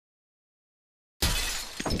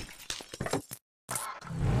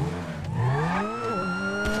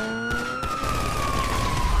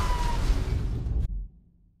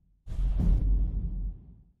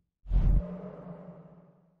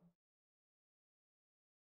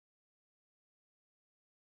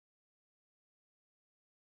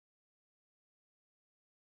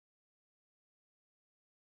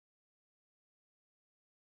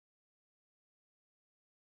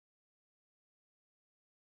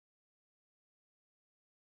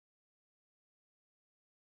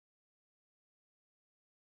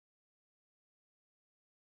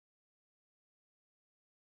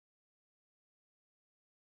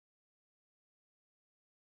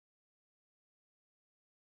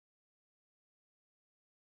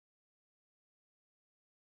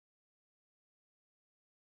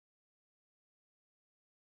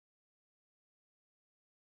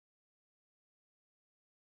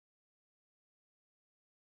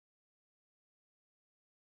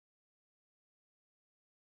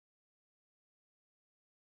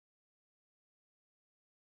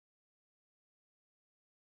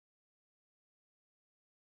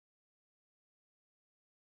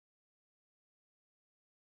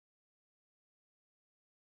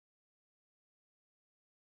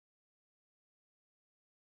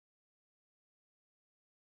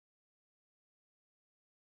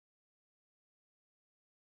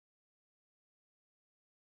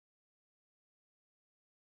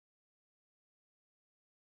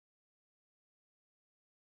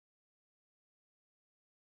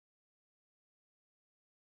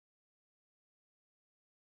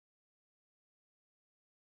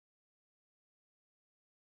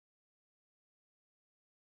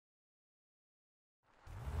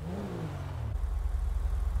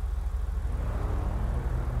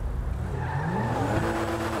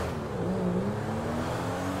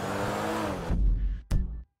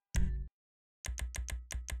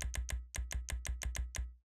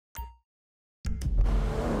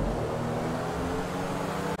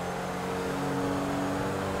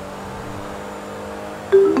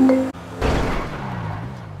Hey,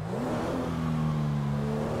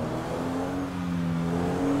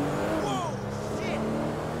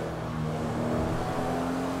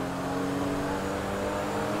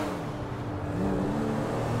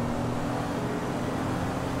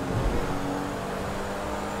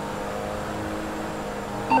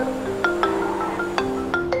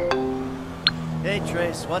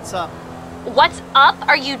 Trace, what's up? What's up?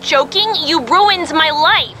 Are you joking? You ruined my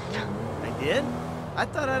life! I did? I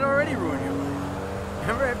thought I'd already ruined your life.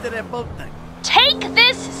 Remember after that boat thing? Take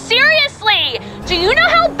this seriously! Do you know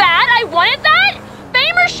how bad I wanted that?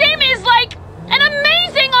 Fame or shame is like an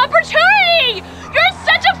amazing opportunity! You're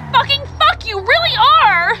such a fucking fuck, you really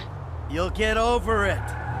are! You'll get over it.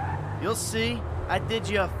 You'll see, I did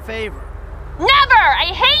you a favor. Never! I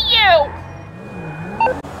hate you!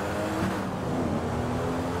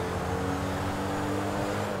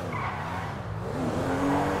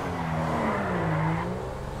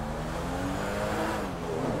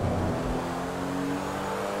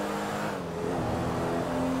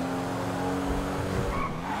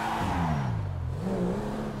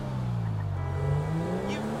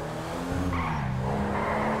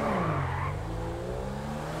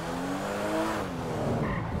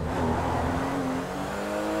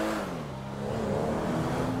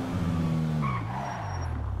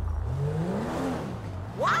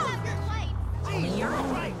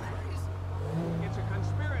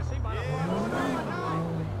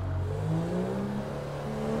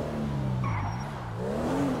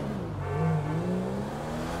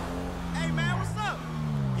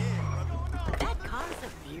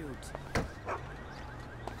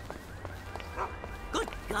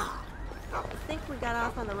 Got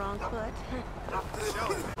off on the wrong foot.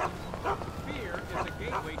 Fear is a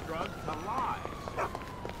gateway drug to lies.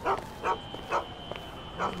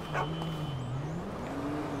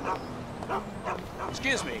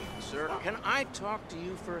 Excuse me, sir. Can I talk to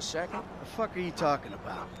you for a second? The fuck are you talking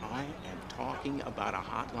about? I am talking about a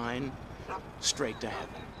hotline straight to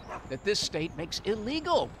heaven that this state makes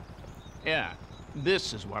illegal. Yeah,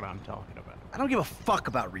 this is what I'm talking about. I don't give a fuck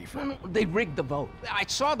about reefer. No, they rigged the vote. I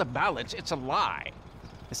saw the ballots. It's a lie.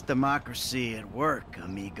 It's democracy at work,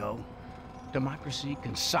 amigo. Democracy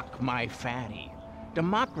can suck my fatty.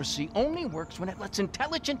 Democracy only works when it lets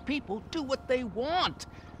intelligent people do what they want.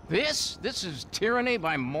 This is tyranny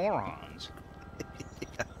by morons.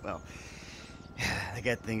 Well, I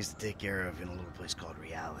got things to take care of in a little place called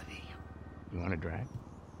reality. You want a drag?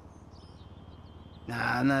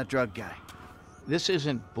 Nah, I'm not a drug guy. This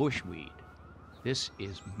isn't bushweed. This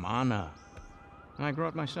is mana. And I grow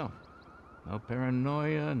it myself. No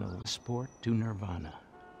paranoia, no sport to nirvana.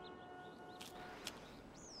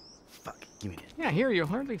 Fuck, give me this. Yeah, here, you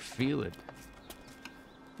hardly feel it.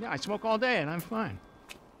 Yeah, I smoke all day and I'm fine.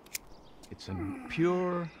 It's a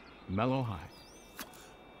pure, mellow high.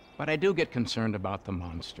 But I do get concerned about the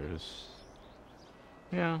monsters.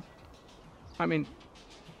 Yeah. I mean...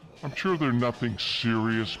 I'm sure they're nothing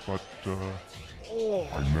serious, but,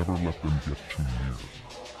 I never let them get too near.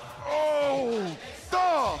 Oh,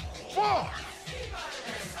 the fuck!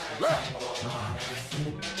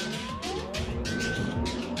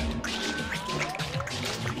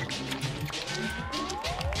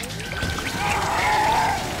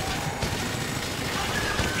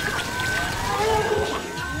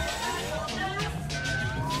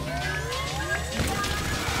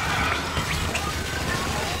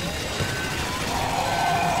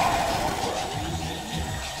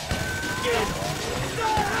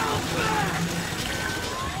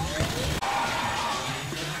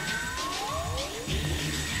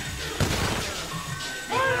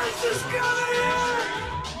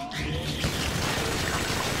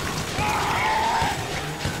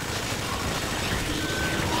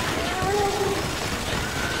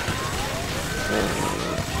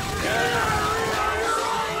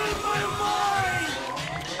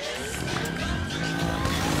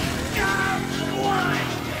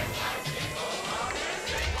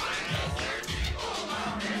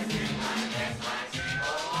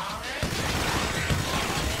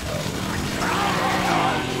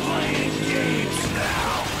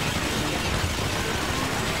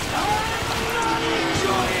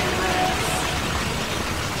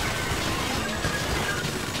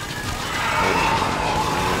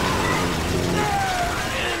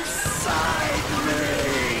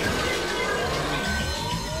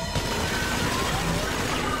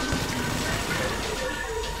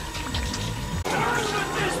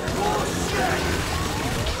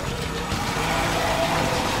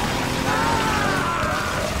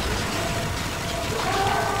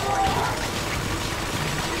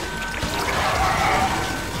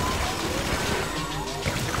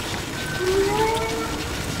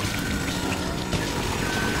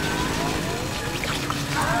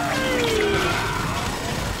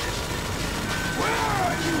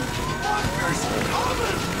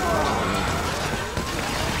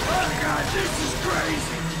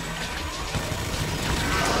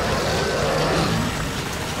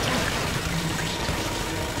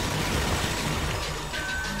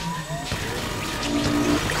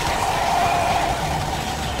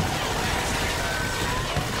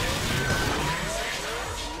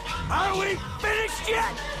 finished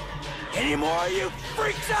yet? Any more of you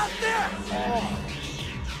freaks out there?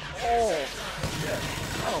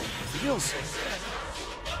 Oh, feels so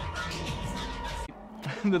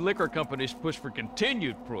good. The liquor companies push for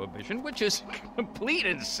continued prohibition, which is complete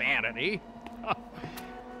insanity.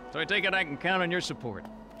 So I take it I can count on your support.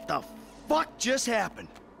 The fuck just happened?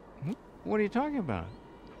 What are you talking about?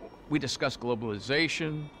 We discussed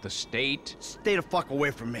globalization, the state. Stay the fuck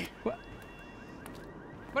away from me. What?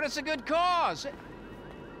 But it's a good cause.